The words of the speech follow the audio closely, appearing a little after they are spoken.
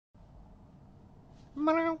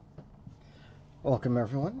Welcome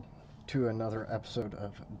everyone to another episode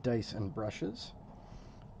of Dice and Brushes.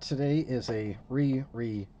 Today is a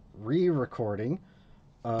re-recording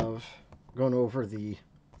of going over the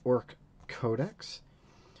Ork Codex.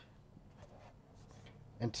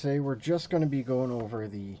 And today we're just going to be going over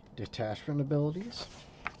the detachment abilities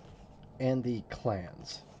and the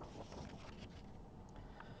clans.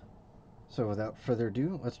 So without further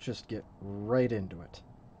ado, let's just get right into it.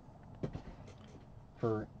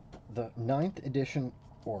 For the 9th edition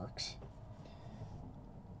Orcs,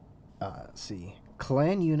 let's see.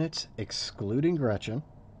 Clan units excluding Gretchen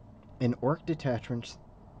in Orc detachments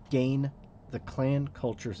gain the clan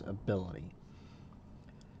culture's ability.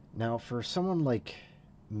 Now, for someone like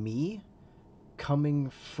me, coming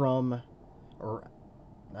from, or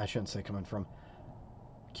I shouldn't say coming from,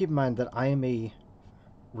 keep in mind that I am a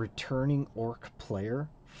returning Orc player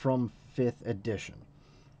from 5th edition.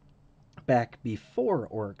 Back before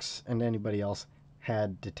Orcs and anybody else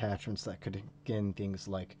had detachments that could gain things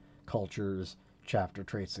like cultures, chapter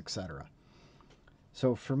traits, etc.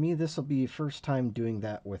 So for me, this will be first time doing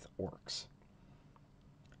that with Orcs.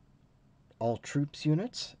 All troops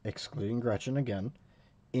units, excluding Gretchen again,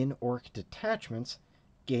 in Orc detachments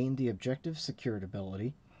gain the objective secured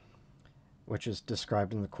ability, which is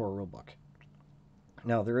described in the core rulebook.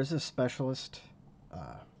 Now, there is a specialist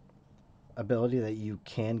ability that you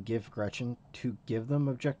can give Gretchen to give them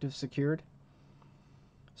objective secured.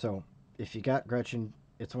 So, if you got Gretchen,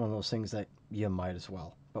 it's one of those things that you might as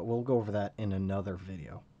well. But we'll go over that in another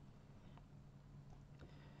video.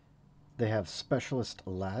 They have specialist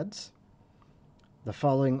lads. The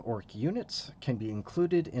following Orc units can be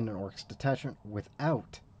included in an Orc's detachment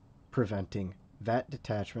without preventing that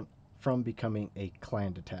detachment from becoming a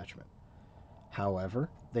clan detachment. However,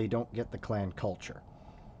 they don't get the clan culture.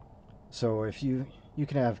 So if you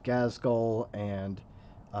can have Gazgul and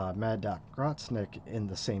Mad Dog Grotznik in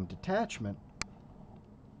the same detachment,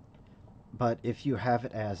 but if you have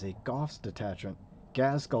it as a Goth's detachment,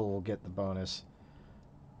 Gazgul will get the bonus,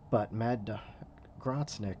 but Mad Dog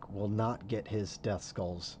Grotznik will not get his Death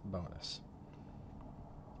Skulls bonus.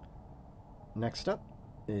 Next up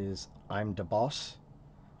is I'm the Boss.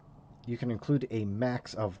 You can include a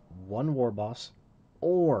max of 1 war boss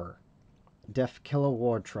or Def Killa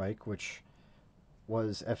War Trike, which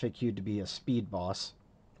was FAQ'd to be a speed boss,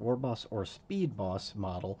 war boss or speed boss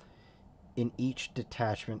model in each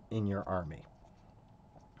detachment in your army.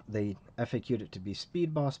 They FAQ'd it to be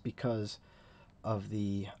speed boss because of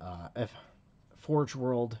the Forge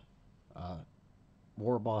World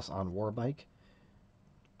war boss on Warbike.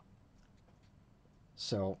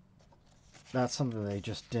 So that's something they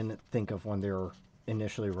just didn't think of when they were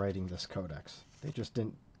initially writing this codex. They just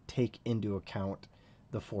didn't take into account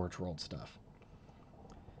the Forge World stuff.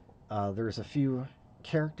 There's a few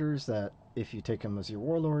characters that, if you take them as your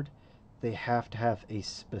warlord, they have to have a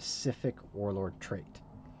specific warlord trait.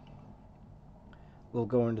 We'll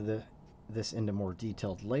go into this into more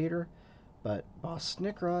detailed later, but Boss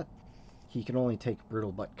Snickrot, he can only take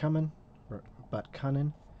Brutal Butt Cunnin.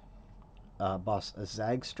 Boss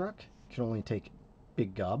Zagstruck can only take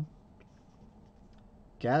Big Gob.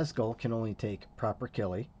 Gazgul can only take Proper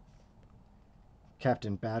Killy.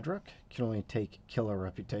 Captain Badrook can only take Killer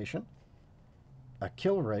Reputation. A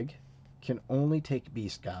Kilrig can only take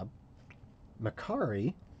Beast Gob.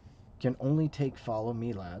 Makari can only take Follow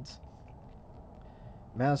Me Lads.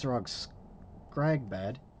 Mazrog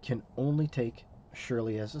Scragbad can only take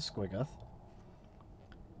Shirley as a Squiggoth.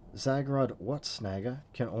 Zagrod Whatsnaga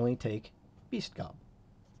can only take Beast Gob.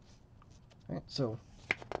 Alright, so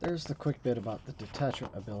there's the quick bit about the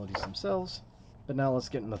detachment abilities themselves, but now let's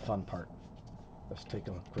get into the fun part. Let's take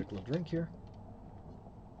a quick little drink here.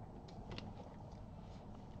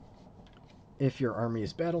 If your army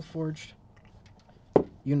is battle-forged,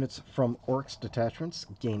 units from Orcs detachments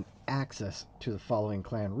gain access to the following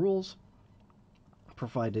clan rules,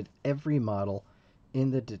 provided every model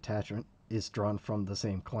in the detachment is drawn from the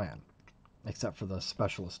same clan, except for the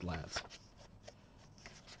specialist lads.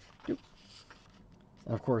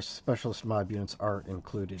 And of course, specialist mob units are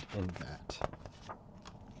included in that.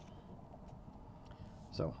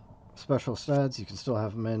 So, specialist lads, you can still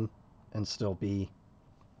have them in and still be,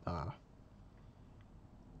 and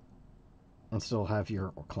still have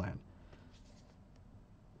your clan.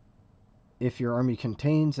 If your army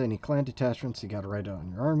contains any clan detachments, you gotta write it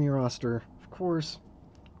on your army roster, of course.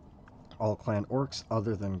 All clan orcs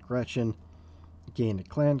other than Gretchen gain a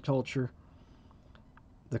clan culture.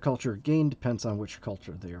 The culture gained depends on which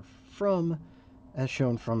culture they are from, as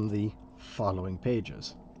shown from the following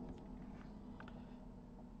pages.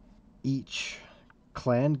 Each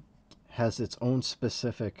clan has its own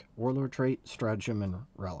specific warlord trait, stratagem, and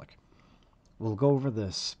relic. We'll go over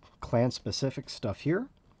this clan-specific stuff here,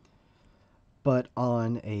 but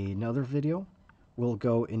on another video, we'll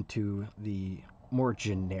go into the more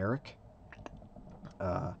generic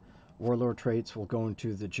warlord traits. We'll go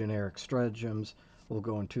into the generic stratagems. We'll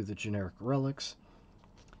go into the generic relics.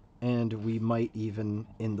 And we might even,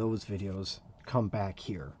 in those videos, come back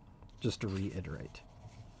here just to reiterate.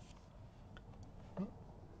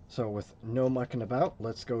 So with no mucking about,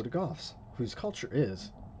 let's go to Goths, whose culture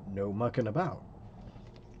is no mucking about.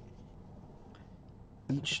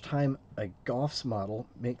 Each time a Goths model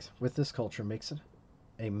with this culture makes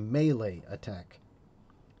a melee attack,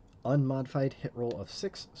 unmodified hit roll of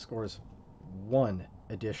 6 scores 1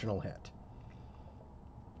 additional hit.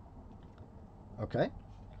 Okay?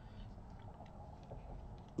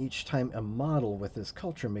 Each time a model with this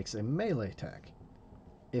culture makes a melee attack,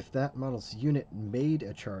 if that model's unit made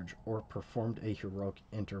a charge or performed a heroic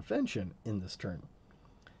intervention in this turn,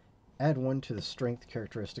 add 1 to the strength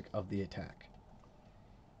characteristic of the attack.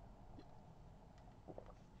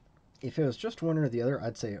 If it was just one or the other,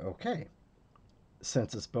 I'd say okay.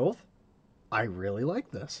 Since it's both, I really like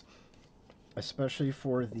this. Especially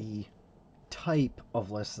for the type of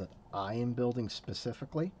list that I am building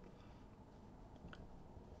specifically.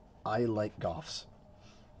 I like Goths.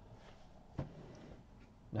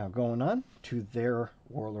 Now going on to their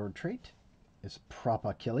warlord trait is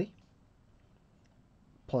Propakili.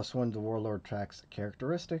 +1 to warlord attack's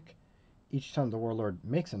characteristic. Each time the warlord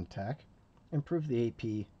makes an attack, improve the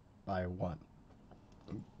AP by 1.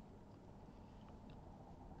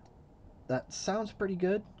 That sounds pretty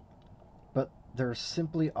good, but there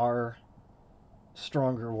simply are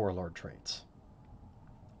stronger warlord traits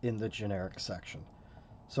in the generic section.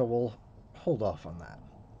 So we'll hold off on that.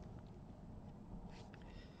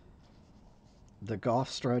 The Goth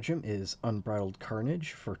stratagem is Unbridled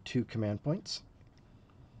Carnage for 2 command points.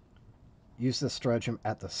 Use this stratagem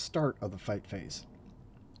at the start of the fight phase.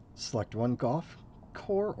 Select 1 Goth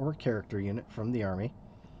core or character unit from the army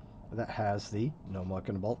that has the No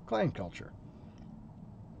Mucking About clan culture.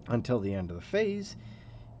 Until the end of the phase,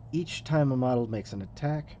 each time a model makes an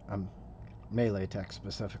attack, melee attack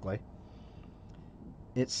specifically,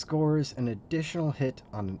 it scores an additional hit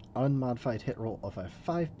on an unmodified hit roll of a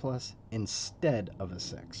 5+ instead of a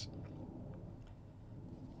 6.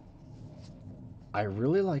 I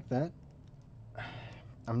really like that.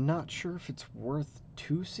 I'm not sure if it's worth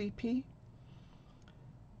 2 CP.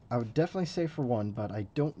 I would definitely say for 1, but I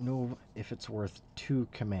don't know if it's worth 2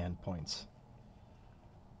 command points.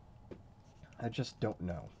 I just don't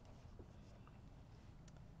know.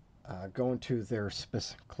 Going to their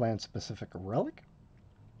clan-specific relic,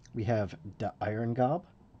 we have the Iron Gob,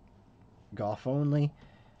 Goth only.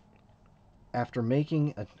 After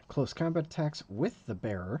making close combat attacks with the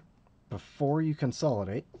bearer, before you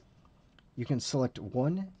consolidate, you can select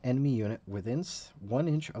 1 enemy unit within 1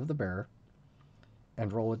 inch of the bearer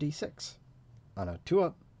and roll a d6. On a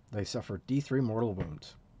 2-up, they suffer d3 mortal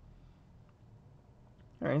wounds.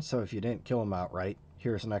 Alright, so if you didn't kill them outright,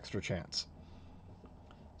 here's an extra chance.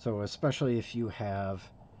 So especially if you have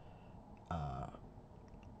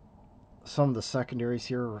some of the secondaries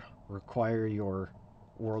here require your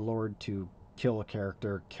warlord to kill a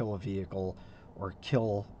character, kill a vehicle, or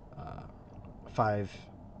kill 5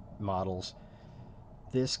 models,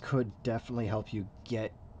 this could definitely help you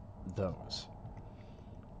get those.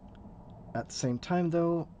 At the same time,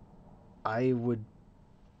 though, I would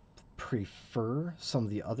prefer some of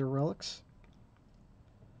the other relics,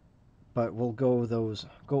 but we'll go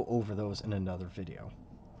over those in another video.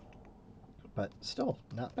 But still,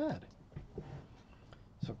 not bad.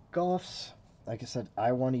 So Goths, like I said,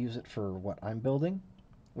 I want to use it for what I'm building,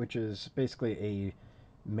 which is basically a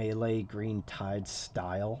melee Green Tide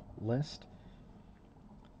style list.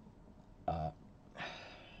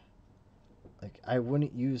 Like, I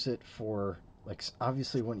wouldn't use it for, like,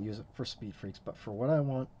 obviously wouldn't use it for speed freaks, but for what I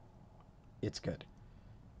want, it's good.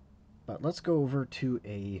 But let's go over to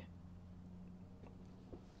a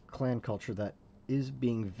clan culture that is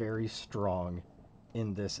being very strong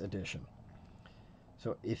in this edition.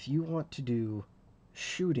 So if you want to do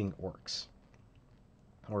shooting orcs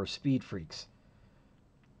or speed freaks,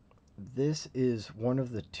 this is one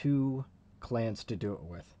of the 2 clans to do it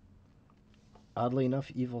with. Oddly enough,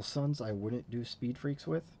 Evil Sons I wouldn't do speed freaks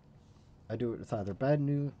with. I do it with either Bad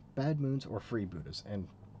Moons or Freebooters, and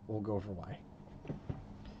we'll go over why.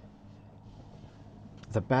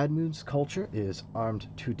 The Bad Moons culture is armed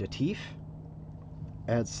to the teeth.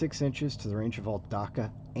 Adds 6 inches to the range of all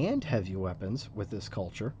Daka and heavy weapons with this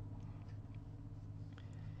culture.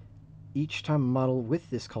 Each time a model with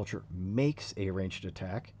this culture makes a ranged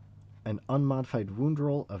attack, an unmodified wound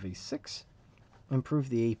roll of a 6, improve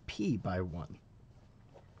the AP by 1.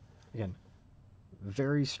 Again,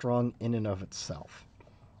 very strong in and of itself,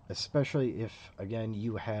 especially if, again,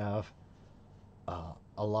 you have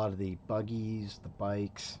a lot of the buggies, the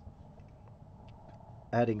bikes.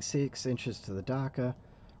 Adding 6 inches to the DACA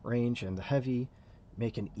range and the heavy,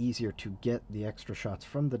 making it easier to get the extra shots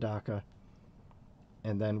from the DACA.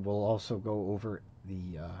 And then we'll also go over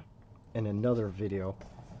the in another video.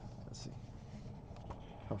 Let's see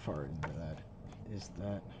how far into that is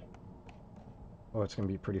that. Oh, it's going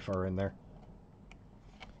to be pretty far in there.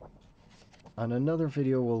 On another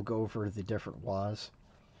video, we'll go over the different WAs.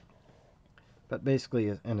 But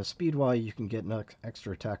basically, in a speed WA, you can get an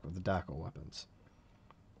extra attack with the DACA weapons.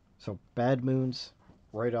 So Bad Moons,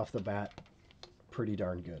 right off the bat, pretty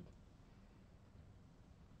darn good.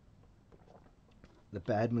 The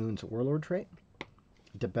Bad Moons Warlord trait,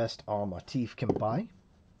 the best all motif can buy.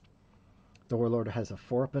 The Warlord has a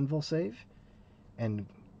 4-up invul save, and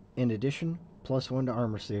in addition, +1 to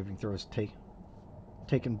armor saving throws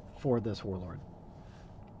taken for this Warlord.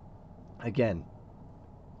 Again,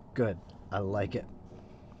 good. I like it.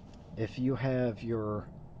 If you have your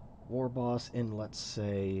war boss in, let's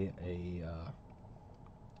say, a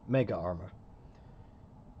mega armor,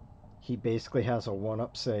 he basically has a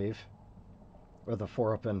 1-up save with a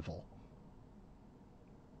 4-up invul.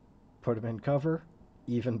 Put him in cover,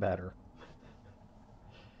 even better.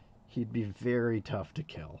 He'd be very tough to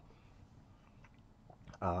kill.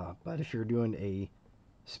 But if you're doing a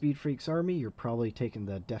Speed Freaks army, you're probably taking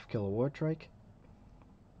the Def Kill Award Trike.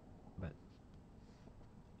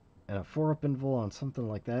 And a 4-up invul on something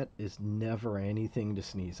like that is never anything to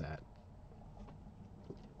sneeze at.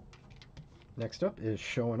 Next up is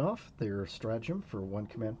showing off their stratagem for 1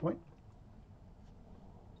 command point.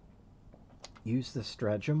 Use this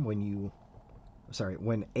stratagem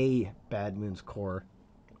when a Bad Moon's core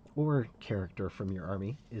or character from your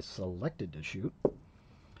army is selected to shoot.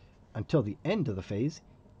 Until the end of the phase,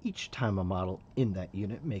 each time a model in that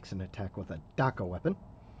unit makes an attack with a DACA weapon,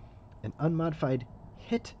 an unmodified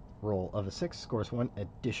hit roll of a 6 scores 1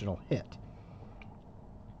 additional hit.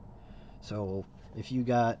 So if you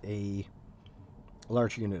got a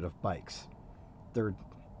large unit of bikes,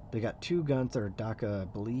 they got 2 guns that are DACA, I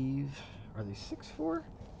believe. Are they 6-4?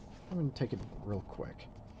 I'm going to take a real quick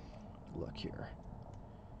look here.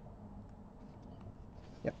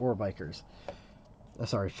 Yep, war bikers.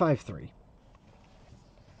 Sorry, 5-3.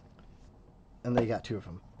 And they got 2 of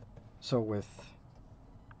them. So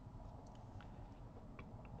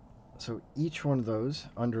each one of those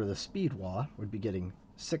under the speed wall would be getting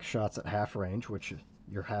 6 shots at half range, which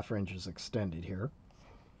your half range is extended here.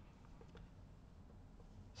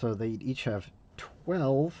 So they each have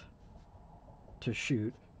 12 to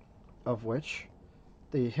shoot, of which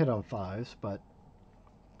they hit on 5s, but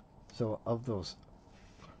so of those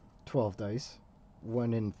 12 dice,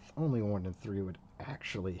 only 1 in 3 would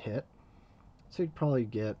actually hit. So you'd probably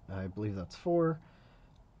get, I believe that's 4,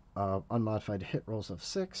 unmodified hit rolls of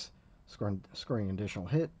 6, scoring an additional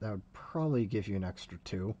hit. That would probably give you an extra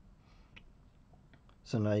 2.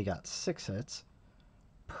 So now you got 6 hits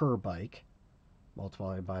per bike.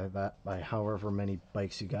 Multiply by that by however many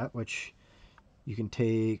bikes you got, which you can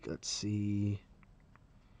take, let's see,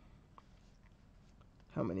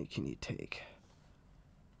 how many can you take?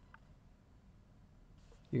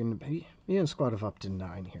 You can squad of up to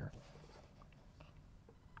 9 here.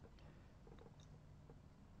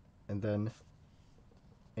 And then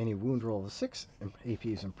any wound roll of 6, AP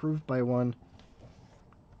is improved by 1.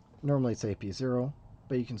 Normally it's AP 0,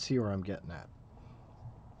 but you can see where I'm getting at.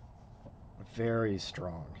 Very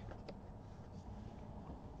strong.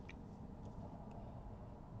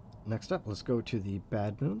 Next up, let's go to the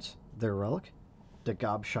Bad Moons. Their relic, the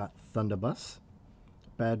Gobshot Thunderbus.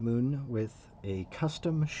 Bad Moon with a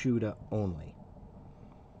custom shooter only.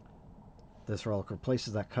 This relic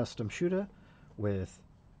replaces that custom shooter with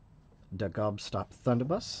the Gobstop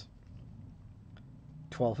Thunderbus.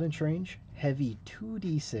 12-inch range, heavy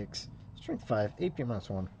 2d6, strength 5, AP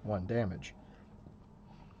 -1, 1 damage.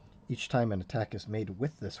 Each time an attack is made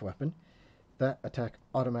with this weapon, that attack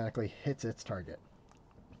automatically hits its target.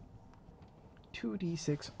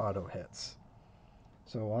 2d6 auto hits.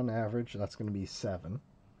 So on average, that's going to be 7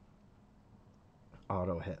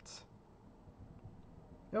 auto hits.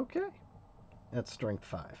 Okay. That's strength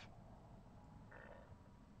 5.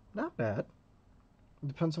 Not bad.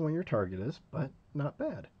 Depends on what your target is, but not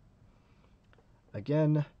bad.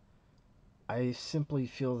 Again, I simply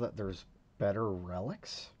feel that there's better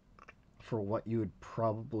relics for what you would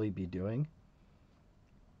probably be doing.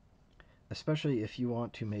 especially if you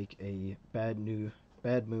want to make a Bad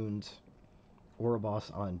Moons or a boss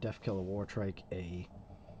on Death Killer Wartrike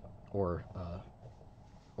or uh,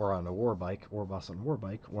 or on a war bike or boss on war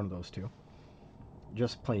bike, one of those two.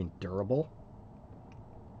 Just plain durable.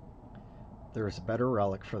 There's a better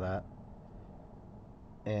relic for that,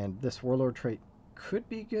 and this warlord trait could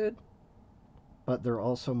be good, but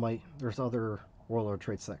there's other warlord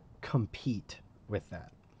traits that compete with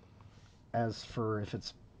that. As for if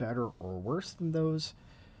it's better or worse than those,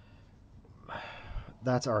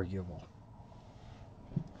 that's arguable.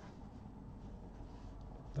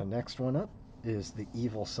 The next one up is the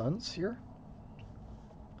Evil Sons here.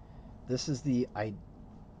 This is the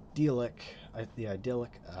idyllic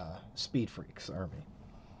Speed Freaks army.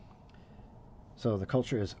 So the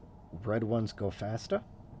culture is red ones go faster.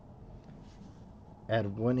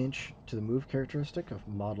 Add 1 inch to the move characteristic of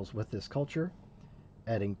models with this culture,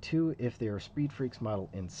 adding 2 if they are Speed Freaks model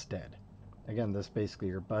instead. Again, this is basically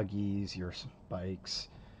your buggies, your bikes,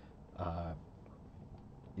 uh,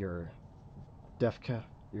 your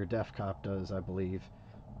your Def Cop does, I believe.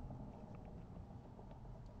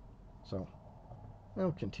 So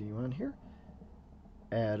I'll continue on here.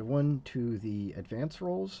 Add 1 to the advance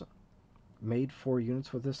rolls made 4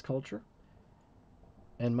 units with this culture,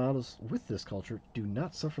 and models with this culture do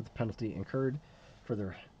not suffer the penalty incurred for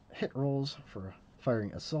their hit rolls for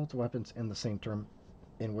firing assault weapons in the same turn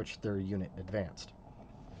in which their unit advanced.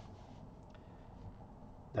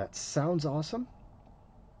 That sounds awesome,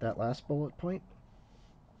 that last bullet point,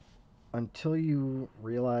 until you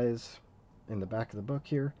realize in the back of the book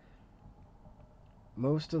here,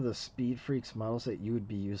 most of the Speed Freaks models that you would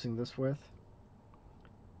be using this with,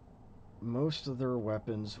 most of their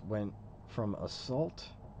weapons went from assault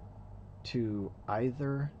to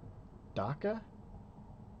either DACA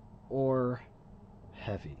or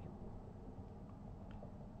heavy.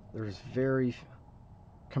 There's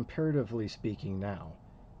comparatively speaking now,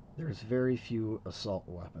 there's very few assault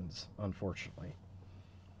weapons, unfortunately.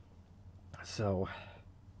 So,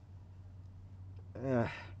 uh,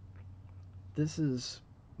 this is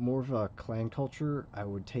more of a clan culture I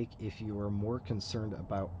would take if you were more concerned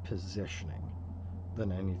about positioning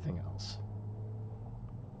than anything else.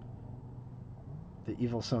 The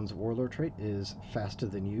Evil Sun's warlord trait is faster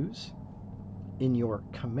than use. In your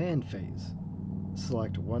command phase,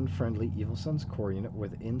 select 1 friendly Evil Sun's core unit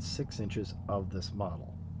within 6 inches of this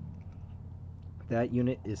model. That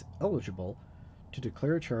unit is eligible to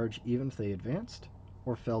declare a charge even if they advanced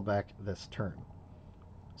or fell back this turn.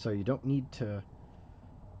 So you don't need to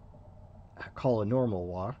call a normal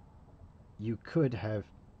WA. You could have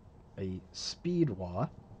a speed WA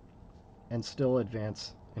and still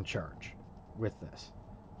advance and charge with this.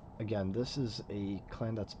 Again, this is a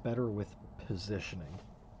clan that's better with positioning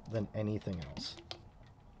than anything else.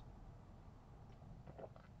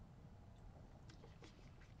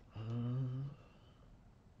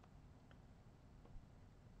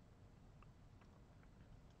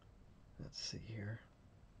 Let's see here.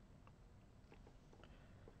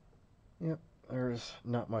 Yep, there's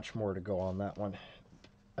not much more to go on that one.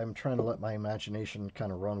 I'm trying to let my imagination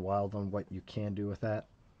kind of run wild on what you can do with that.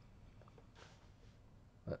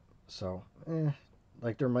 So,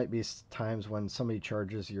 like there might be times when somebody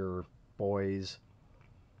charges your boys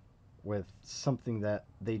with something that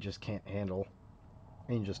they just can't handle,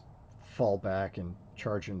 and you just fall back and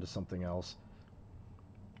charge into something else.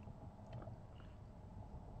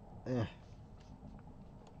 Eh.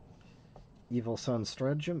 Evil Sun's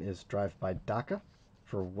stratagem is drive by DACA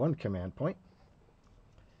for 1 command point.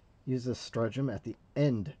 Use this stratagem at the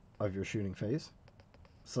end of your shooting phase.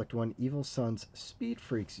 Select 1 Evil Sun's Speed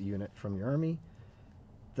Freaks unit from your army.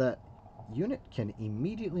 That unit can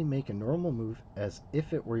immediately make a normal move as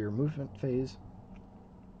if it were your movement phase.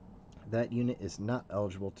 That unit is not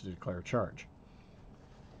eligible to declare a charge.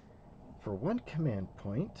 For 1 command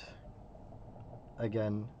point,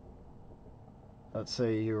 again, let's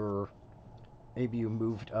say maybe you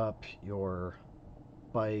moved up your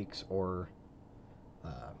bikes uh,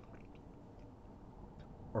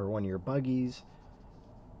 or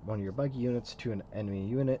one of your buggy units to an enemy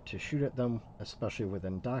unit to shoot at them, especially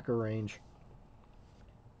within DACA range,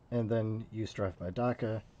 and then use drive by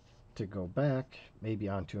DACA to go back, maybe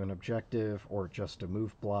onto an objective or just to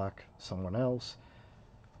move block someone else.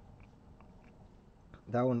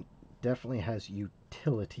 That one definitely has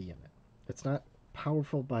utility in it. It's not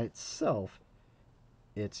powerful by itself,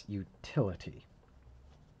 it's utility.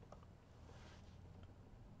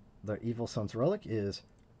 The Evil Sun's relic is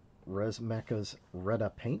Resmecha's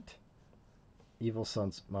Reda Paint. Evil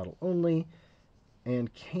Sun's model only,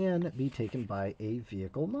 and can be taken by a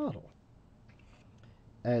vehicle model.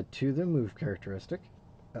 Add to the move characteristic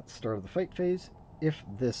at the start of the fight phase if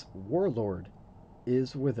this warlord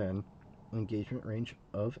is within engagement range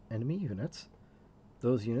of enemy units.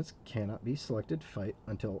 Those units cannot be selected to fight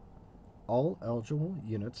until all eligible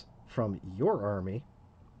units from your army,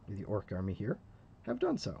 the Orc army here, have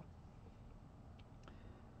done so.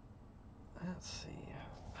 Let's see.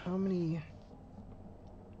 How many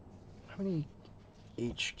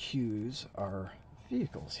HQs are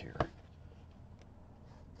vehicles here?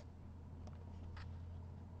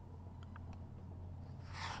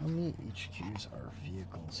 How many HQs are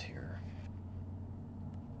vehicles here?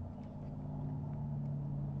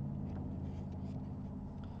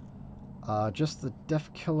 Just the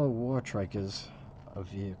Defkilla Wartrike is a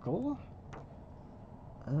vehicle.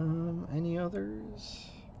 Any others?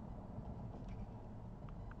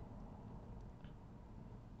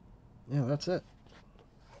 Yeah, that's it.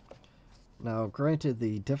 Now, granted,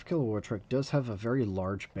 the Defkilla Wartrike does have a very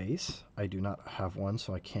large base. I do not have one,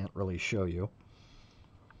 so I can't really show you.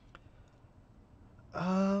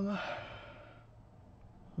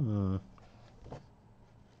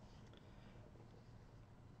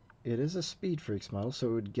 It is a Speed Freaks model, so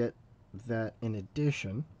it would get that in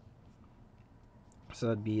addition. So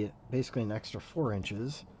that'd be basically an extra 4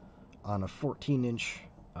 inches on a 14-inch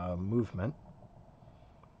movement.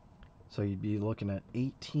 So you'd be looking at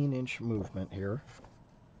 18-inch movement here.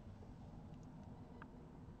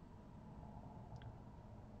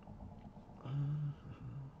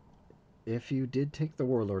 If you did take the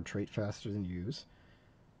Warlord trait faster than use,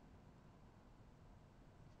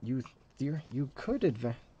 you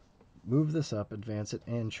could move this up, advance it,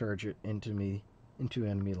 and charge it into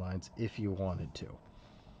enemy lines if you wanted to.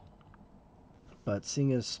 But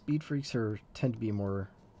seeing as Speed Freaks tend to be more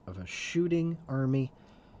of a shooting army,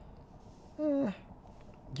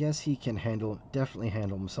 yes, he can definitely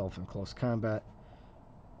handle himself in close combat.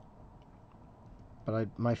 But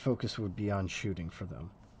my focus would be on shooting for them.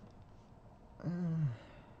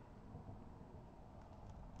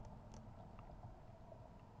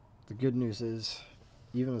 The good news is,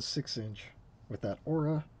 even a 6-inch with that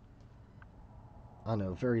aura on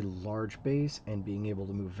a very large base and being able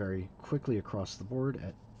to move very quickly across the board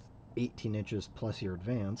at 18 inches plus your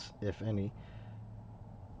advance, if any,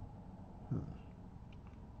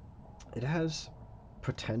 it has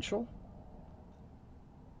potential,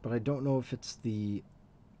 but I don't know if it's the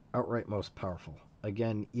outright most powerful.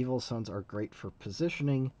 Again, Evil Sons are great for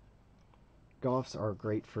positioning. Goths are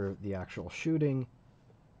great for the actual shooting.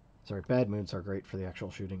 Sorry, Bad Moons are great for the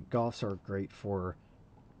actual shooting. Goths are great for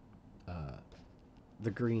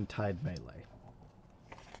the Green Tide melee.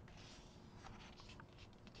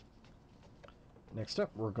 Next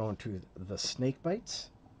up, we're going to the Snake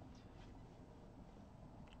Bites.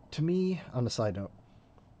 To me, on a side note,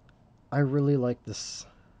 I really like the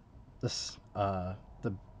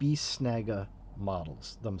Beast Snaga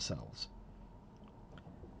models themselves.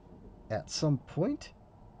 At some point,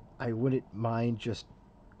 I wouldn't mind just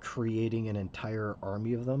creating an entire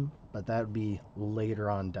army of them, but that would be later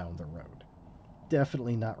on down the road.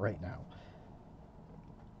 Definitely not right now.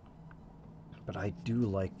 But I do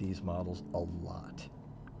like these models a lot.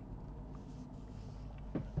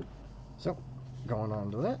 So, going on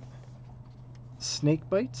to that. Snake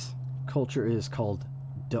Bites. Culture is called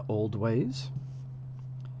the Old Ways.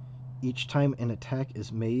 Each time an attack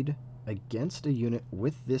is made against a unit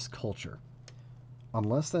with this culture,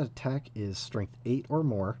 unless that attack is strength 8 or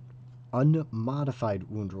more, unmodified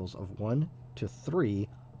wound rolls of 1 to 3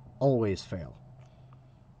 always fail.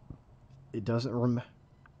 It doesn't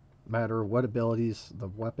matter what abilities the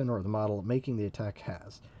weapon or the model making the attack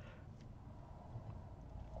has.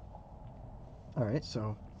 Alright,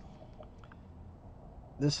 so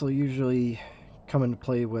this will usually come into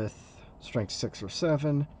play with strength 6 or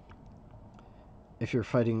 7. If you're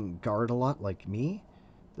fighting guard a lot like me,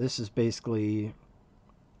 this is basically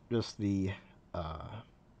just the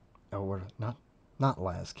not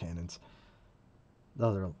las cannons. The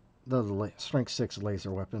other strength 6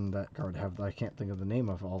 laser weapon that guard have that I can't think of the name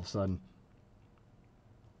of all of a sudden.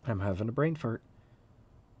 I'm having a brain fart.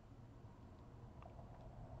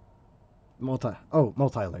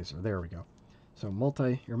 Multi-laser. There we go. So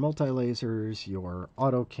your multi-lasers, your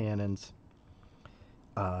auto cannons.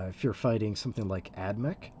 If you're fighting something like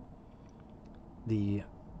AdMech,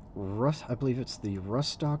 I believe it's the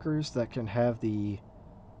Rust Stalkers that can have the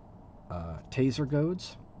taser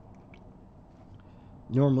goads.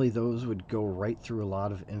 Normally those would go right through a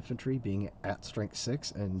lot of infantry being at strength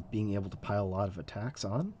 6 and being able to pile a lot of attacks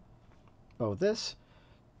on. But with this,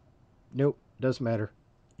 nope, doesn't matter.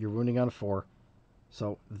 You're wounding on a 4,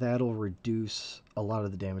 so that'll reduce a lot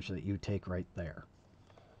of the damage that you take right there.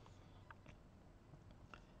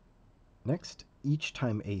 Next, each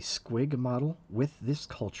time a squig model with this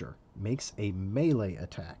culture makes a melee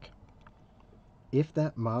attack, if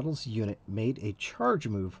that model's unit made a charge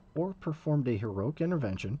move or performed a heroic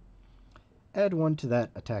intervention, add 1 to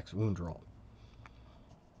that attack's wound roll.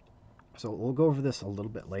 So we'll go over this a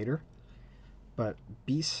little bit later, but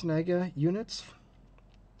Beast Snaga units,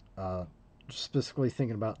 specifically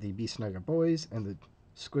thinking about the Beast Snaga boys and the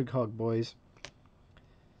Squig Hog boys,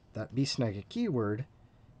 that Beast Snaga keyword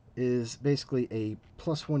is basically a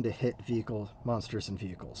 +1 to hit vehicle monsters and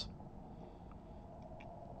vehicles.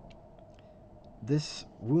 This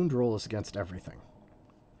wound roll is against everything.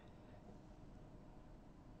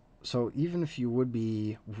 So even if you would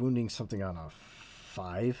be wounding something on a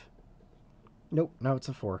 5, nope, now it's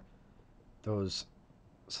a 4. Those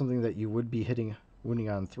something that you would be wounding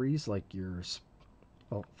on 3s, like your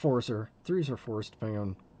 3s or 4s, depending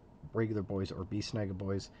on regular boys or Beast Snaga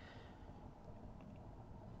boys,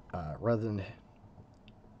 rather than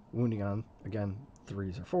wounding on, again,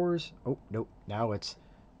 3s or 4s. Oh, nope, now it's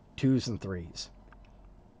 2s and 3s.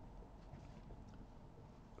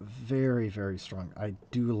 Very, very strong. I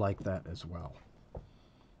do like that as well.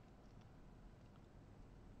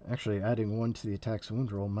 Actually, adding 1 to the attack's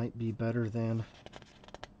wound roll might be better than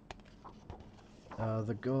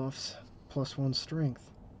the Goth's +1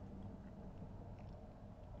 strength.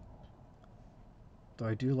 Though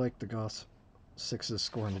I do like the Goth's 6s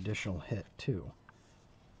score an additional hit, too.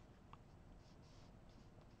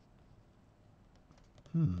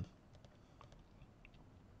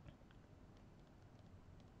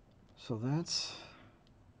 So that's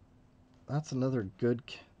another good,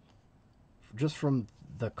 just from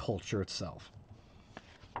the culture itself.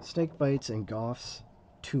 Snake bites and Goths,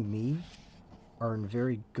 to me, are in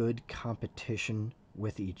very good competition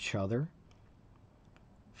with each other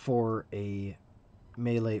for a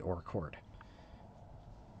melee Ork horde.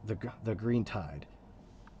 The Green Tide.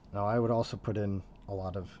 Now I would also put in a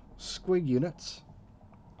lot of squig units.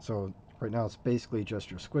 So right now it's basically just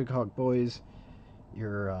your Squig Hog boys,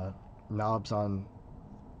 your knobs on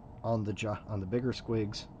the bigger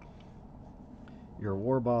squigs, your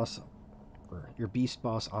war boss or your beast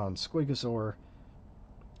boss on Squigazor,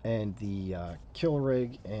 and the kill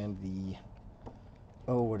rig and the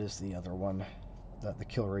what is the other one that the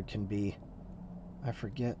kill rig can be? I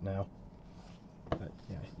forget now. But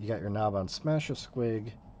yeah, you got your knob on Smash a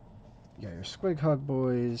Squig. You got your Squig Hog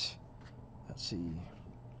boys. Let's see.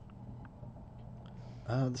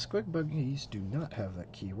 The Squig Buggies do not have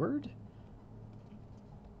that keyword.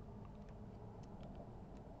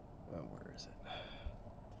 Where is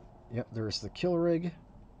it? Yep, there's the kill rig.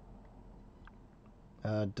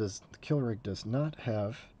 The kill rig does not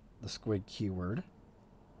have the squig keyword,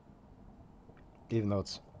 even though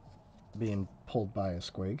it's being pulled by a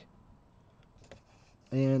squig.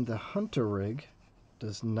 And the hunter rig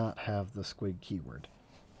does not have the squig keyword.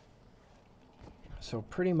 So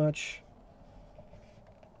pretty much,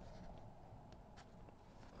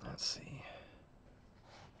 let's see.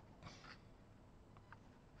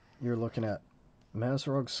 You're looking at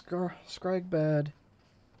Mazrog Scragbad.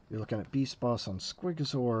 You're looking at Beast Boss on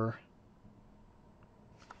Squigazor.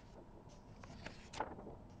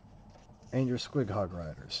 And your Squig Hog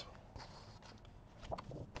Riders.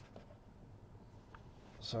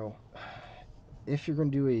 So, if you're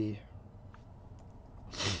going to do a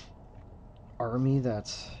army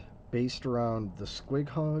that's based around the Squig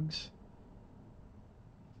Hogs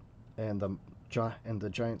and the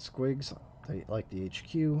giant squigs, like the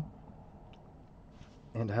HQ,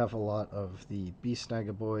 and have a lot of the Beast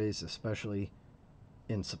Snaga boys, especially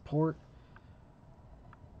in support,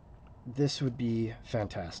 this would be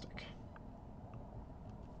fantastic.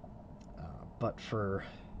 But for,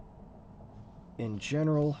 in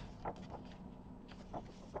general,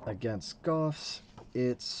 against Goths,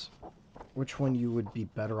 it's which one you would be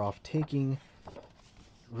better off taking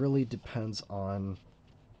really depends on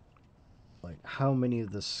like how many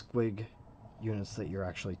of the squig units that you're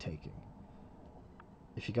actually taking.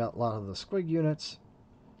 If you got a lot of the squig units,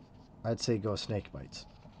 I'd say go snake bites.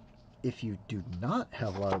 If you do not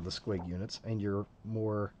have a lot of the squig units and you're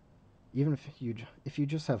more, even if you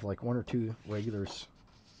just have like 1 or 2 regulars,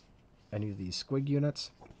 any of these squig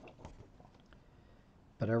units,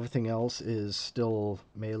 but everything else is still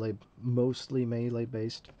melee, mostly melee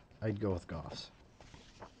based, I'd go with Goths.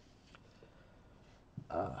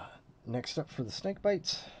 Next up for the snake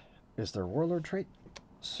bites is their warlord trait.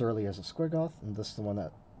 Surly as a Squigoth, and this is the one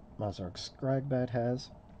that Mazark Scragbad has.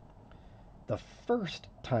 The first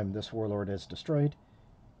time this warlord is destroyed,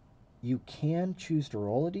 you can choose to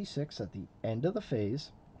roll a d6 at the end of the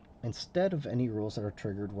phase instead of any rules that are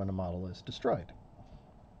triggered when a model is destroyed.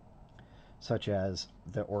 such as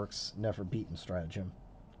the Orc's Never Beaten stratagem.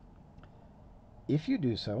 If you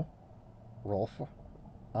do so, roll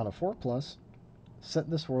on a 4 plus, set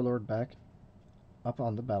this warlord back up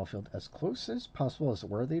on the battlefield as close as possible as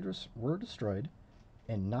where they were destroyed,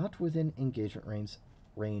 and not within engagement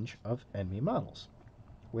range of enemy models,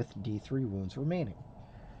 with D3 wounds remaining.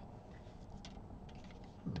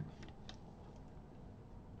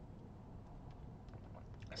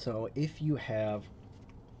 So if you have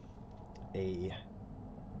a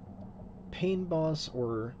pain boss,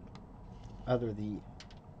 or either the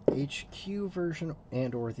HQ version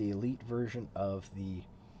and or the elite version of the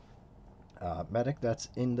medic that's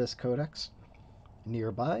in this codex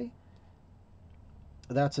nearby,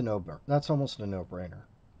 that's almost a no-brainer.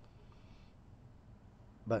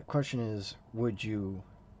 But question is, would you,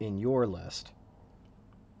 in your list,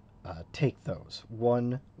 take those?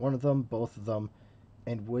 One of them, both of them,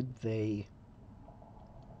 and would they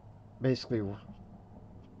basically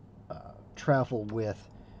travel with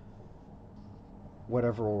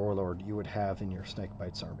whatever warlord you would have in your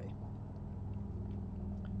Snakebites army?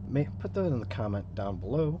 Put that in the comment down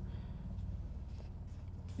below.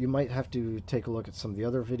 You might have to take a look at some of the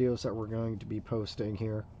other videos that we're going to be posting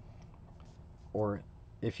here, or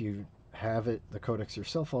if you have the codex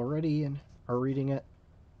yourself already and are reading it,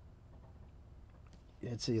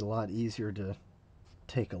 it's a lot easier to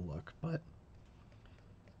take a look. But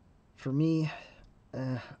for me,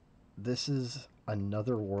 this is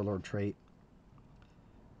another warlord trait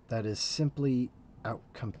that is simply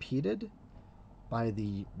outcompeted by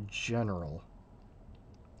the general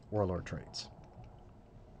warlord traits.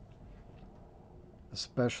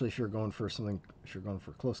 Especially if you're going for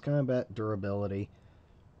close combat, durability.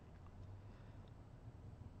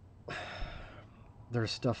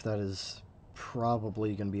 There's stuff that is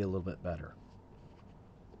probably going to be a little bit better.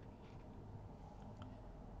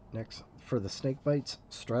 Next, for the Snakebites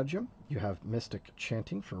stratagem, you have Mystic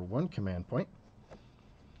Chanting for 1 command point.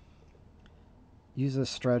 Use this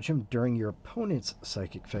stratagem during your opponent's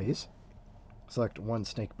psychic phase. Select 1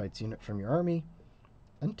 Snakebites unit from your army.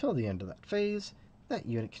 Until the end of that phase, that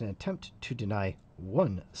unit can attempt to deny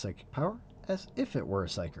 1 psychic power as if it were a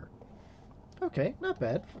psyker. Okay, not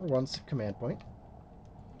bad for 1 command point.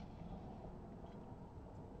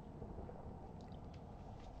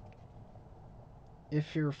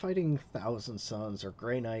 If you're fighting Thousand Suns or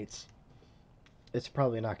Grey Knights, it's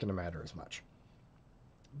probably not going to matter as much.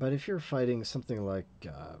 But if you're fighting something like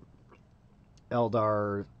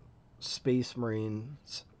Eldar, Space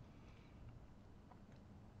Marines,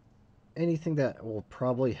 anything that will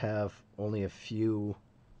probably have only a few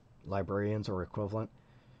librarians or equivalent,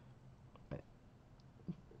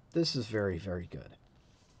 this is very, very good.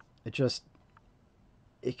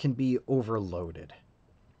 It can be overloaded.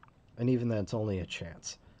 And even then, it's only a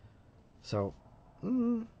chance. So,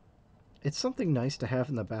 it's something nice to have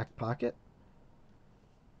in the back pocket.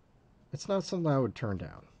 It's not something I would turn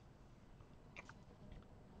down.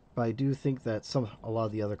 But I do think that a lot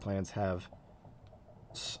of the other clans have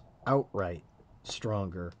outright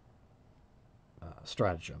stronger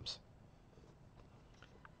stratagems.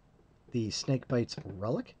 The Snakebites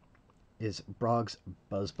relic is Brog's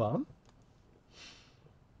Buzz Bomb.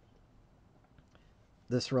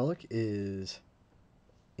 This relic is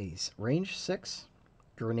a range 6,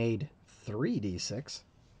 grenade 3d6,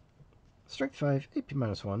 strength 5,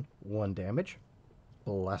 AP-1, 1 damage,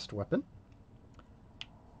 blast weapon.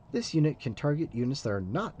 This unit can target units that are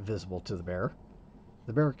not visible to the bearer.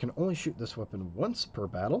 The bearer can only shoot this weapon once per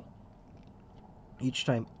battle. Each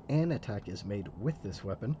time an attack is made with this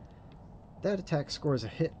weapon, that attack scores a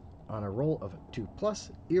hit on a roll of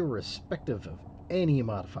 2+, irrespective of any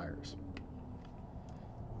modifiers.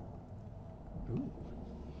 Ooh.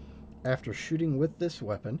 After shooting with this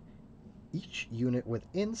weapon, each unit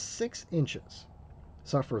within 6 inches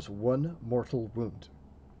suffers 1 mortal wound.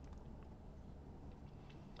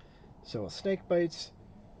 So with Snakebites,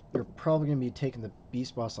 you're probably going to be taking the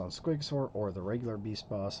Beast Boss on Squigsaur or the regular Beast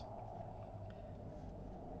Boss.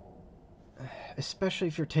 Especially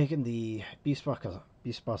if you're taking the Beast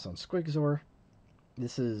Boss on Squigsaur,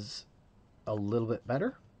 this is a little bit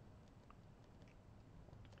better.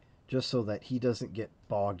 Just so that he doesn't get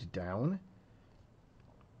bogged down.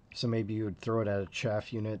 So maybe you would throw it at a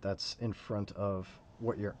chaff unit that's in front of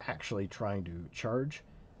what you're actually trying to charge.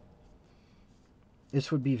 This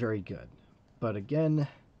would be very good. But again,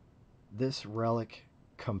 this relic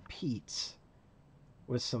competes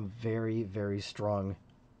with some very, very strong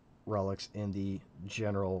relics in the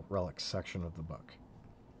general relics section of the book.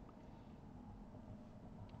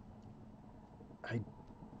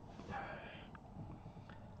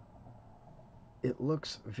 it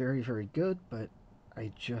looks very, very good, but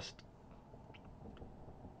I just,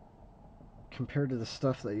 compared to the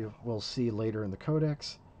stuff that you will see later in the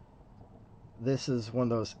Codex, this is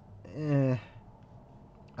one of those,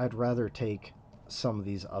 I'd rather take some of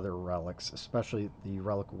these other relics, especially the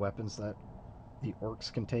relic weapons that the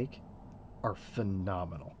orcs can take, are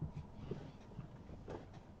phenomenal.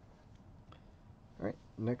 Alright,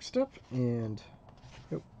 next up, is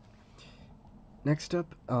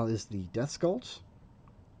the Death Skulls.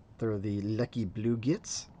 They're the Lucky Blue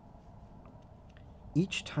Gits.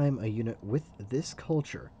 Each time a unit with this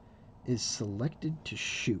culture is selected to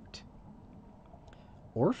shoot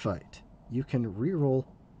or fight, you can reroll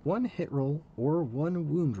one hit roll or one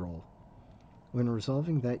wound roll when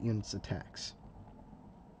resolving that unit's attacks.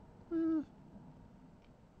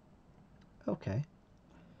 Okay.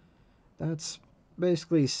 That's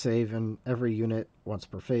basically saving every unit once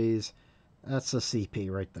per phase. That's a CP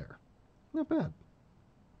right there. Not bad.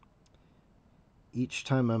 Each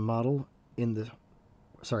time a model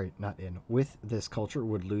with this culture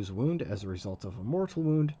would lose wound as a result of a mortal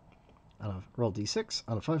wound, on a roll d6,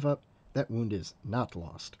 on a 5-up, that wound is not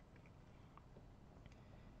lost.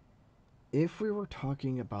 If we were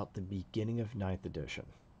talking about the beginning of 9th edition,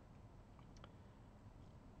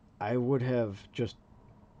 I would have just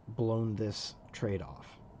blown this trait off.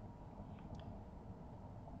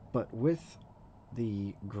 But with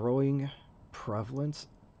the growing prevalence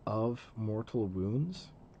of mortal wounds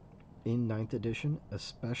in 9th edition,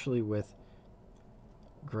 especially with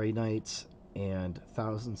Grey Knights and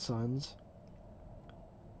Thousand Suns,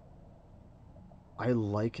 I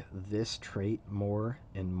like this trait more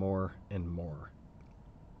and more and more.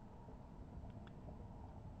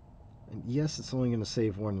 And yes, it's only going to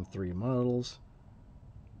save 1 in 3 models,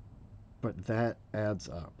 but that adds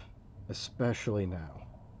up, especially now.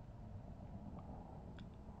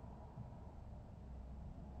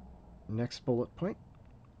 Next bullet point,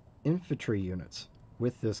 infantry units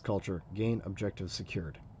with this culture gain objectives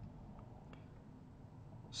secured.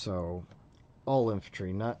 So, all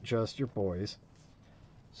infantry, not just your boys.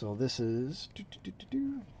 So this is...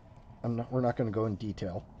 we're not going to go in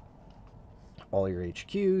detail. All your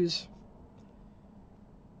HQs.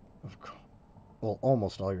 Well,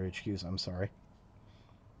 almost all your HQs, I'm sorry.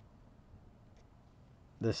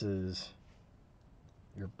 This is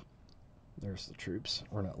your... There's the troops.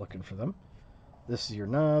 We're not looking for them. This is your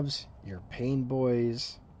knobs, your pain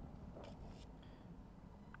boys,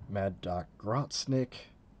 Mad Doc Grotznick.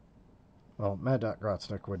 Well, Mad Doc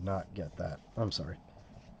Grotznick would not get that. I'm sorry.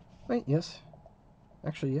 Wait, yes.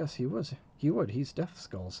 Actually, yes, he was. He would. He's Death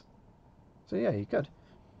Skulls. So yeah, he could.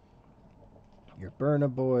 Your Burna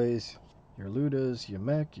Boys, your Ludas, your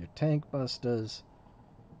Mech, your Tank Bustas,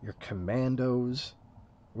 your Commandos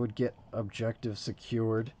would get objectives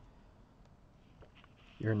secured.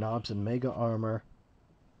 Your Knobs and Mega Armor.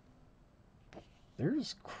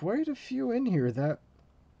 There's quite a few in here that...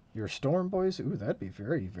 Your Storm Boys, ooh, that'd be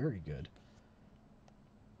very, very good.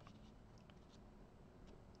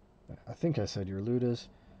 I think I said your Ludas.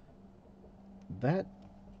 That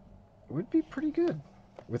would be pretty good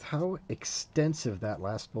with how extensive that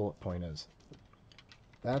last bullet point is.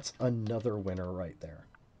 That's another winner right there.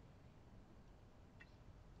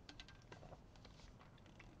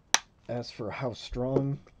 As for how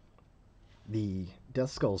strong the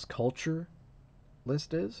Death Skulls culture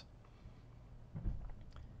list is,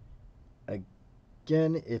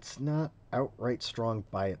 again, it's not outright strong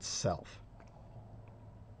by itself.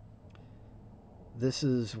 This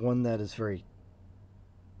is one that is very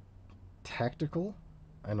tactical.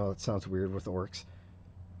 I know that sounds weird with orcs.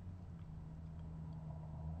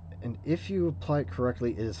 And if you apply it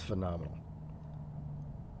correctly, it is phenomenal.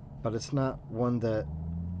 But it's not one that,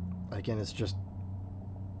 again, it's just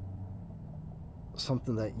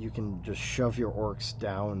something that you can just shove your orcs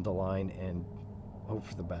down the line and hope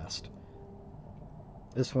for the best.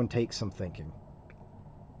 This one takes some thinking.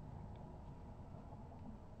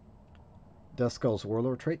 Death Skull's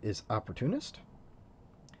warlord trait is opportunist.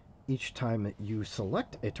 Each time you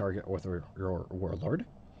select a target with your warlord,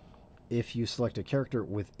 if you select a character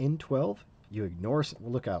within 12, you ignore...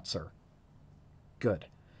 Look out, sir. Good.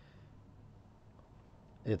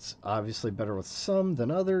 It's obviously better with some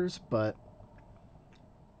than others, but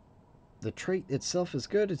the trait itself is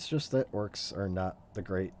good. It's just that orcs are not the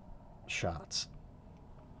great shots.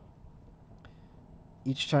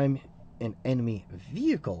 Each time an enemy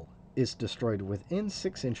vehicle is destroyed within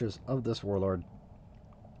 6 inches of this warlord,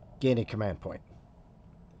 gain a command point.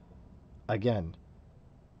 Again,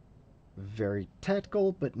 very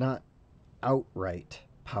tactical, but not outright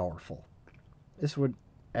powerful. This would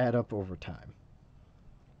add up over time.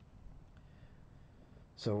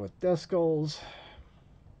 So with Death Skulls,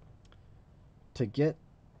 to get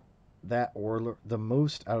that warlord, the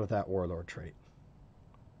most out of that warlord trait.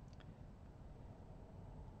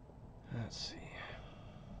 Let's see.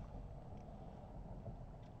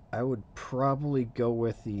 I would probably go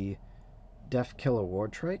with the Def Killer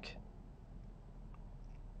Ward Trike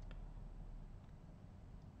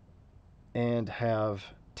and have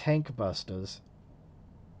tank bustas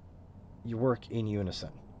you work in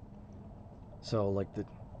unison. So like the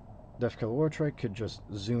Def Killer Ward Trike could just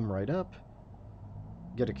zoom right up,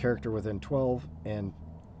 get a character within 12, and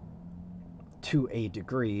to a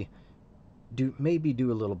degree maybe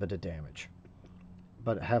do a little bit of damage.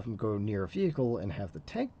 But have them go near a vehicle and have the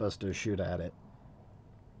tank busters shoot at it,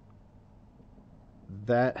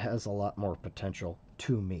 that has a lot more potential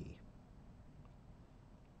to me.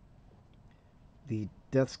 The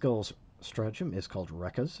Death Skulls stratagem is called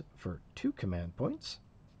Rekkas for 2 command points.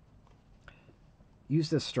 Use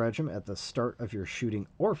this stratagem at the start of your shooting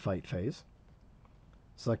or fight phase.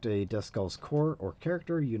 Select a Death Skulls core or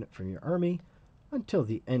character unit from your army until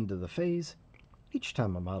the end of the phase. Each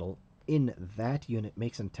time a model in that unit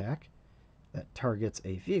makes an attack that targets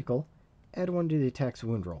a vehicle, add 1 to the attack's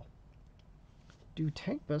wound roll. Do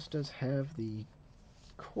tank bustas have the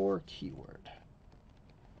core keyword?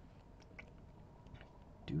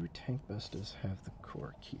 Do tank bustas have the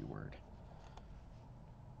core keyword?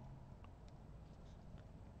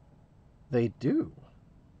 They do.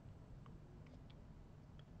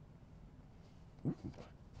 Ooh.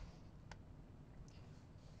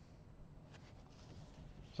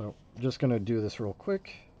 So, just going to do this real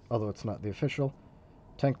quick, although it's not the official.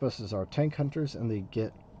 Tank bustas are tank hunters, and they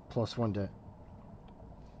get +1 to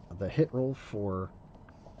the hit roll for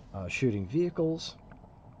shooting vehicles.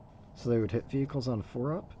 So they would hit vehicles on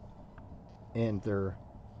 4 up, and their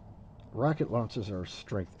rocket launchers are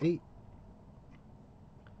strength 8.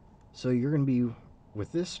 So you're going to be,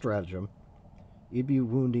 with this stratagem, you'd be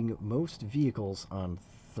wounding most vehicles on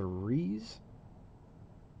 3s.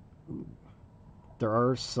 Ooh. There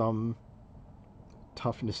are some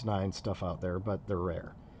toughness 9 stuff out there, but they're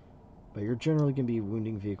rare. But you're generally going to be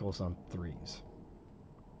wounding vehicles on 3s.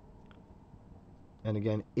 And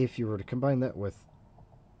again, if you were to combine that with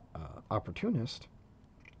Opportunist,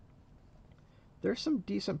 there's some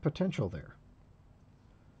decent potential there.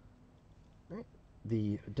 Right.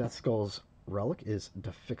 The Death Skulls relic is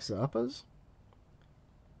Defixa Uppas.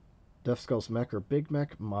 Death Skulls mech or Big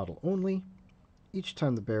Mech model only. Each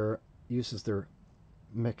time the bearer uses their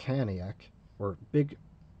Mechaniac or Big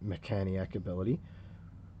Mechaniac ability,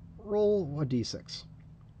 roll a d6.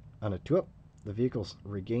 On a 2-up, the vehicle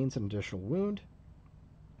regains an additional wound,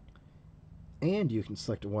 and you can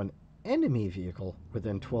select 1 enemy vehicle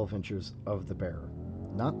within 12 inches of the bearer.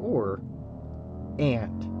 Not or,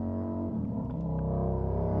 and.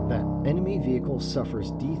 That enemy vehicle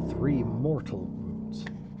suffers D3 mortal wounds.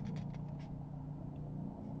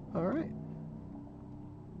 Alright.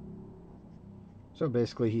 So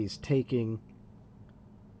basically he's taking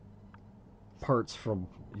parts from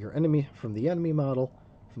your enemy, from the enemy model,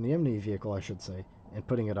 from the enemy vehicle, I should say, and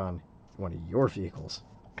putting it on one of your vehicles.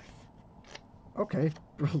 Okay,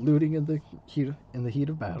 looting in the heat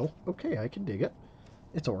of battle. Okay, I can dig it.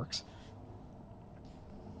 It's orcs.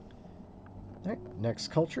 All right, next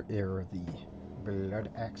culture are the Blood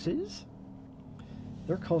Axes.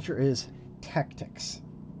 Their culture is tactics.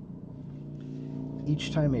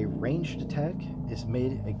 Each time a ranged attack is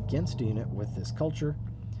made against a unit with this culture,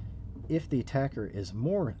 if the attacker is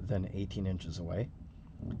more than 18 inches away,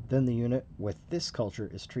 then the unit with this culture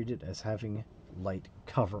is treated as having light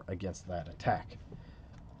cover against that attack.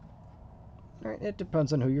 Alright, it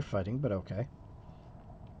depends on who you're fighting, but okay.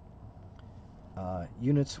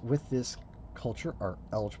 Units with this culture are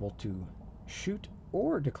eligible to shoot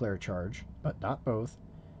or declare charge, but not both,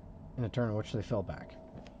 in a turn in which they fell back.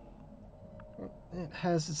 It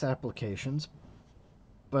has its applications,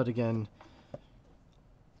 but again,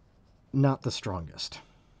 not the strongest.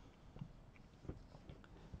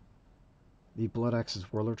 The Blood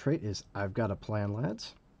Axe's warlord trait is I've got a plan,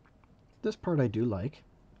 lads. This part I do like.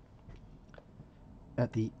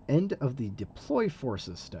 At the end of the deploy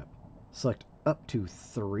forces step, select up to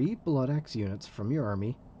 3 Blood Axe units from your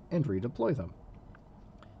army and redeploy them.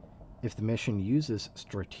 If the mission uses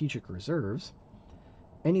strategic reserves,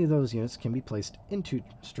 any of those units can be placed into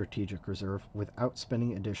strategic reserve without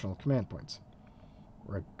spending additional command points,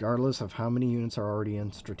 regardless of how many units are already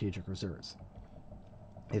in strategic reserves.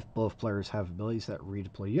 If both players have abilities that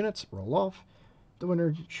redeploy units, roll off. The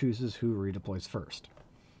winner chooses who redeploys first.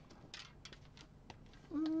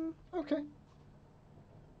 Okay.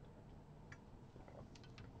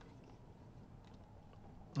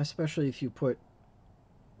 especially if you put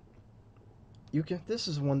you can. This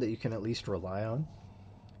is one that you can at least rely on,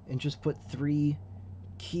 and just put 3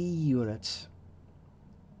 key units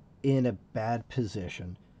in a bad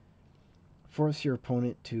position. Force your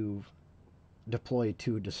opponent to deploy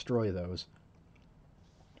to destroy those,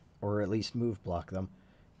 or at least move block them,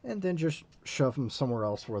 and then just shove them somewhere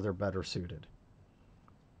else where they're better suited.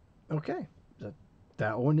 Okay,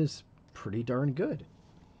 that one is pretty darn good.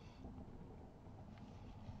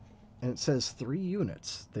 And it says 3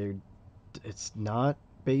 units. It's not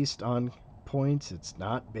based on points, it's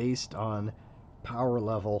not based on power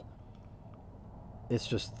level. It's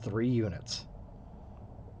just 3 units.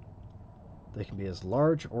 They can be as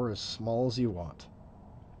large or as small as you want.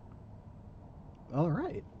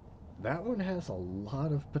 Alright, that one has a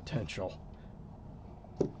lot of potential.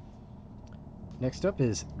 Next up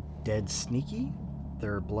is Dead Sneaky.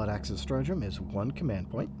 Their Blood Axe's stratagem is 1 command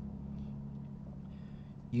point.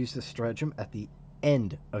 Use the stratagem at the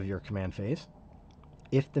end of your command phase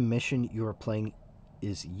if the mission you are playing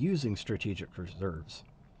is using strategic reserves.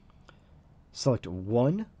 Select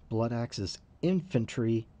 1 Blood Axe's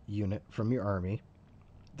infantry unit from your army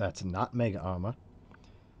that's not Mega Arma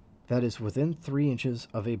that is within 3 inches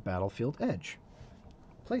of a battlefield edge.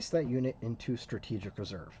 Place that unit into strategic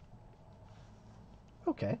reserve.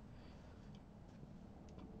 Okay.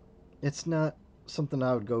 It's not something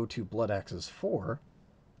I would go to Blood Axes for,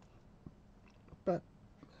 but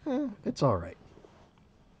it's alright.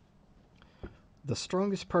 The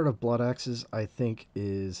strongest part of Blood Axes, I think,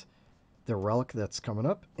 is the relic that's coming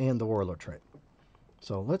up and the warlord trait.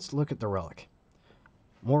 So let's look at the relic.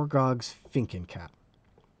 Morgog's Finken Cap.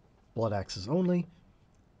 Blood Axes only.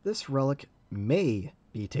 This relic may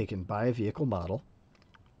be taken by a vehicle model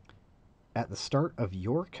at the start of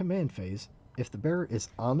your command phase. If the bearer is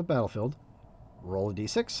on the battlefield, roll a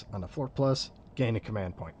d6 on a 4+, gain a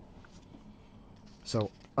command point. So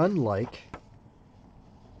unlike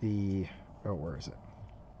the where is it?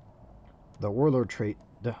 The warlord trait,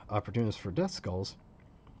 opportunist for Death Skulls.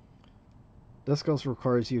 Death Skulls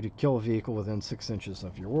requires you to kill a vehicle within 6 inches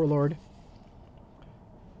of your warlord.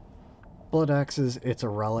 Blood Axes, it's a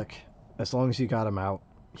relic. As long as you got him out,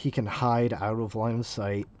 he can hide out of line of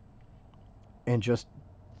sight and just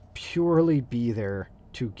purely be there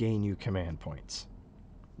to gain you command points.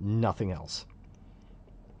 Nothing else.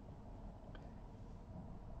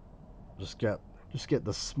 Just get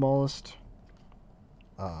the smallest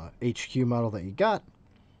HQ model that you got,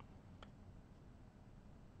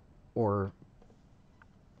 or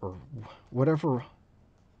whatever,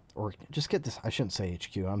 or just get this. I shouldn't say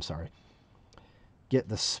HQ. I'm sorry. Get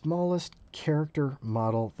the smallest character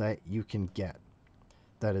model that you can get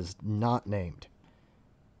that is not named,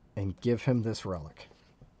 and give him this relic.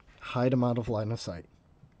 Hide him out of line of sight,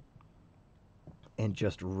 and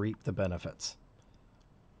just reap the benefits.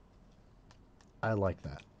 I like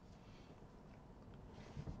that.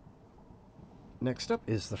 Next up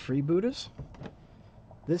is the Freebooters.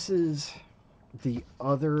 This is the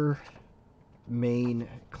other main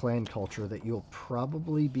clan culture that you'll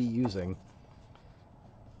probably be using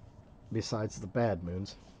besides the Bad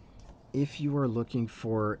Moons if you are looking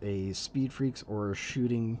for a Speed Freaks or a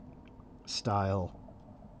shooting style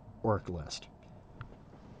orc list.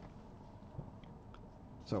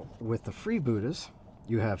 So with the Freebooters,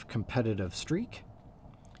 you have Competitive Streak.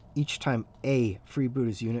 Each time a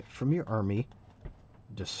Freebooters unit from your army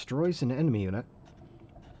destroys an enemy unit,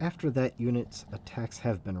 after that unit's attacks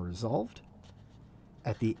have been resolved,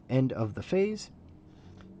 at the end of the phase,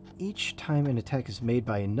 each time an attack is made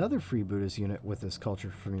by another Freebooters unit with this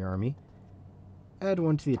culture from your army, add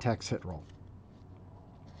 1 to the attack's hit roll.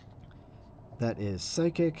 That is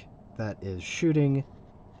Psychic, that is Shooting,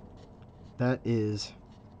 that is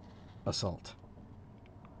Assault.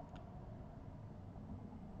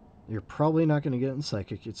 You're probably not going to get it in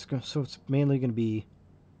Psychic, so it's mainly going to be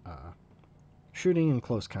Shooting and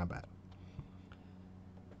Close Combat.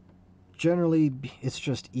 Generally, it's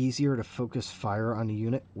just easier to focus fire on a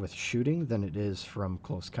unit with shooting than it is from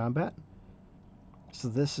close combat. So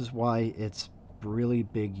this is why it's really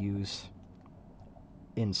big use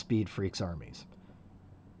in Speed Freaks armies.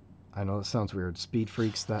 I know it sounds weird. Speed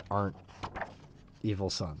Freaks that aren't Evil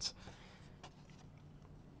Sons.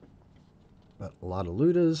 But a lot of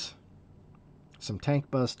Ludas, some Tank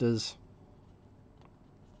Busters,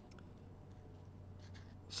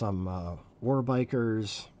 some War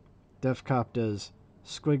Bikers, Defcoptas,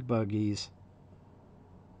 Squig Buggies.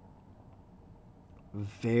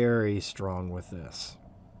 Very strong with this.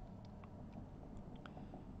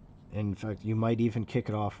 In fact, you might even kick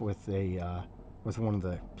it off with with one of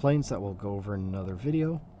the planes that we'll go over in another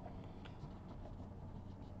video.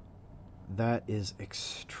 That is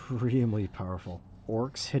extremely powerful.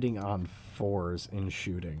 Orcs hitting on 4s in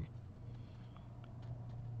shooting.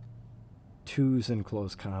 2s in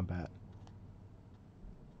close combat.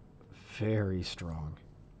 Very strong.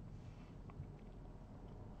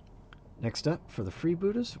 Next up, for the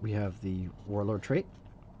freebooters, we have the warlord trait.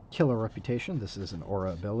 Killer reputation. This is an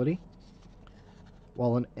aura ability.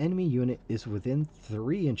 While an enemy unit is within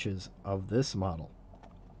 3 inches of this model,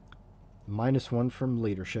 -1 from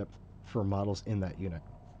leadership for models in that unit.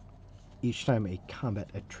 Each time a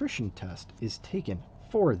combat attrition test is taken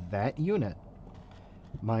for that unit,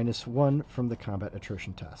 -1 from the combat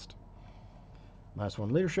attrition test.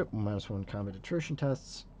 -1 leadership, -1 combat attrition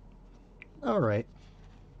tests. Alright.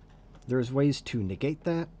 There's ways to negate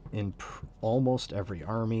that in almost every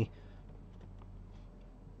army,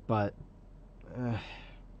 but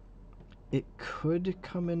it could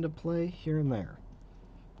come into play here and there.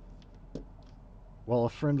 While a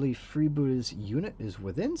friendly freebooters unit is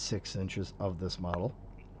within 6 inches of this model,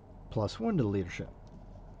 +1 to leadership.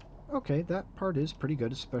 Okay, that part is pretty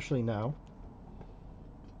good, especially now.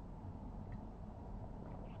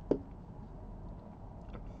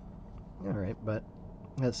 Alright, but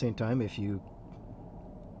at the same time, if you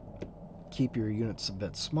keep your units a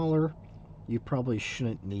bit smaller, you probably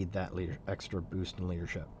shouldn't need that extra boost in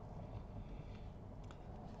leadership.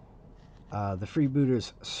 The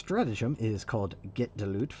freebooter's stratagem is called Get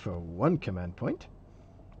Dilute for 1 command point.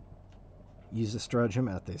 Use the stratagem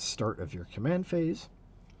at the start of your command phase.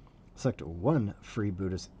 Select 1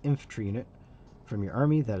 freebooter's infantry unit from your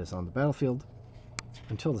army that is on the battlefield.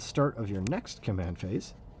 Until the start of your next command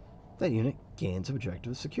phase, that unit gains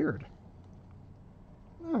objectives secured.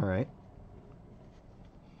 Alright.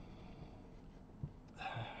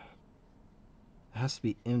 It has to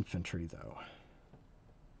be infantry, though.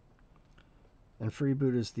 And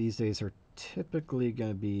freebooters these days are typically going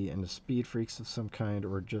to be into speed freaks of some kind,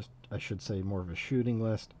 or just, I should say, more of a shooting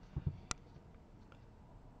list.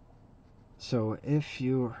 So if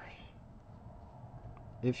you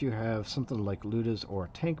have something like Ludas or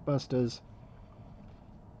Tank Bustas,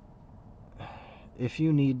 if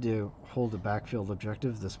you need to hold a backfield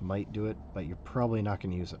objective, this might do it, but you're probably not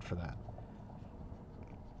going to use it for that.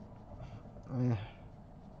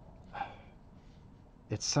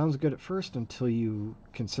 It sounds good at first until you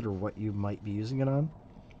consider what you might be using it on.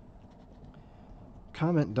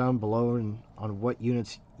 Comment down below on what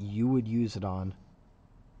units you would use it on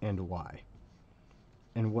and why.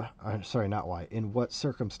 And what, sorry, not why, in what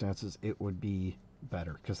circumstances it would be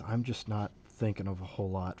better, because I'm just not thinking of a whole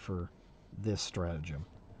lot for this stratagem.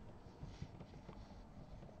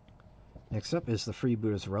 Next up is the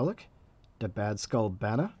Freebooters Relic, the Bad Skull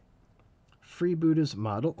Bana. Freebooters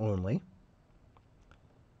model only.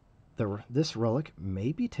 This relic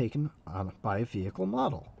may be taken by a vehicle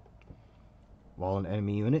model. While an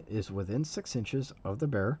enemy unit is within 6 inches of the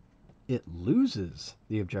bearer, it loses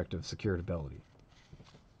the objective secured ability.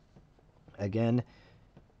 Again,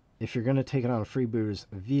 if you're going to take it on a freebooter's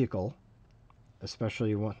vehicle,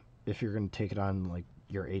 especially if you're going to take it on like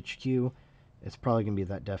your HQ, it's probably going to be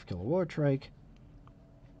that Def Kill War Trike,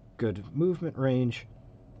 good movement range.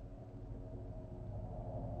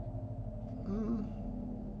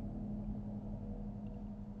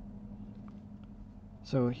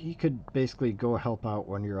 So he could basically go help out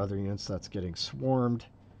one of your other units that's getting swarmed.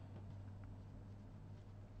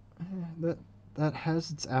 That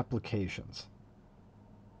has its applications.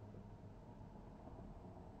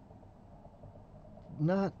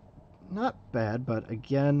 Not bad, but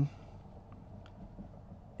again,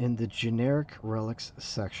 in the generic relics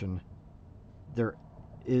section, there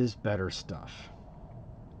is better stuff.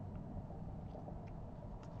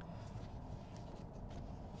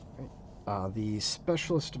 The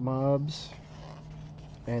specialist mobs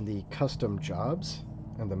and the custom jobs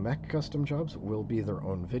and the mech custom jobs will be their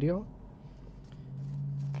own video.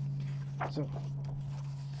 So,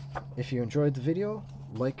 if you enjoyed the video,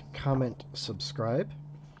 like, comment, subscribe.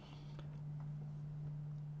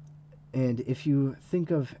 And if you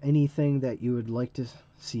think of anything that you would like to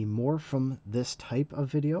see more from this type of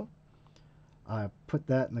video, put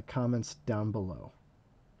that in the comments down below.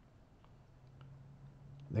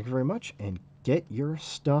 Thank you very much, and get your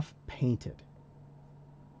stuff painted.